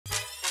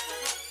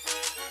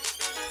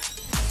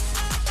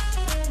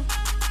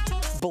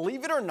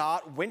Believe it or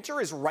not, winter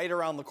is right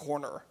around the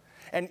corner.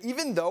 And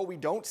even though we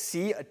don't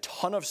see a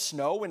ton of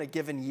snow in a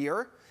given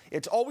year,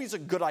 it's always a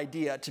good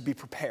idea to be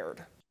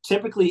prepared.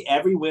 Typically,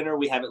 every winter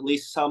we have at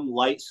least some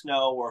light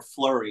snow or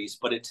flurries,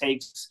 but it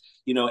takes,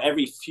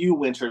 every few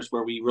winters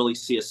where we really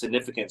see a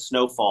significant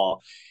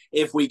snowfall.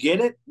 If we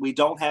get it, we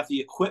don't have the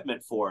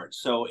equipment for it,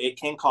 so it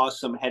can cause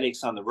some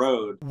headaches on the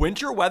road.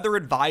 Winter weather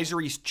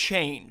advisories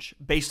change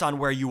based on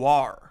where you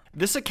are.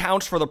 This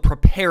accounts for the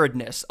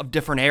preparedness of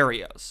different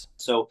areas.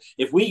 So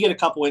if we get a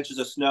couple inches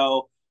of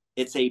snow,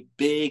 it's a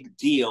big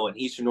deal in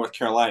eastern North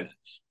Carolina.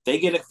 They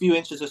get a few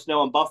inches of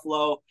snow in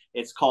Buffalo,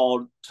 it's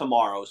called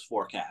tomorrow's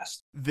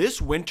forecast.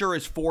 This winter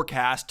is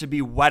forecast to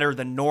be wetter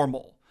than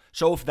normal.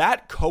 So if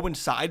that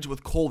coincides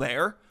with cold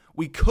air,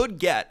 we could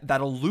get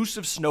that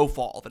elusive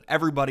snowfall that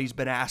everybody's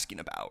been asking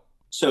about.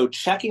 So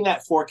checking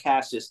that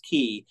forecast is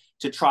key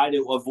to try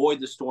to avoid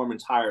the storm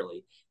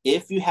entirely.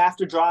 If you have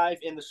to drive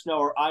in the snow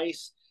or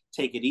ice,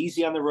 take it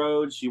easy on the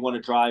roads. You want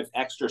to drive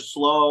extra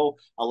slow,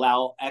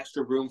 allow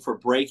extra room for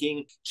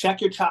braking.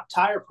 Check your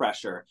tire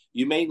pressure.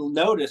 You may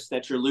notice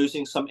that you're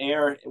losing some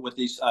air with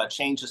these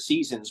change of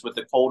seasons with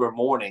the colder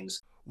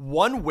mornings.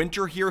 One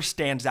winter here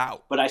stands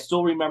out. But I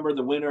still remember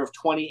the winter of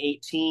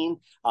 2018.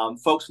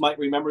 Folks might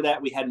remember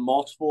that. We had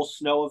multiple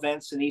snow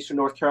events in eastern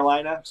North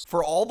Carolina.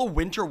 For all the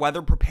winter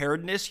weather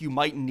preparedness you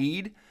might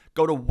need,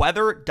 go to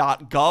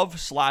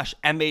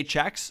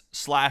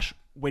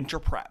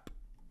weather.gov/MHX/winterprep.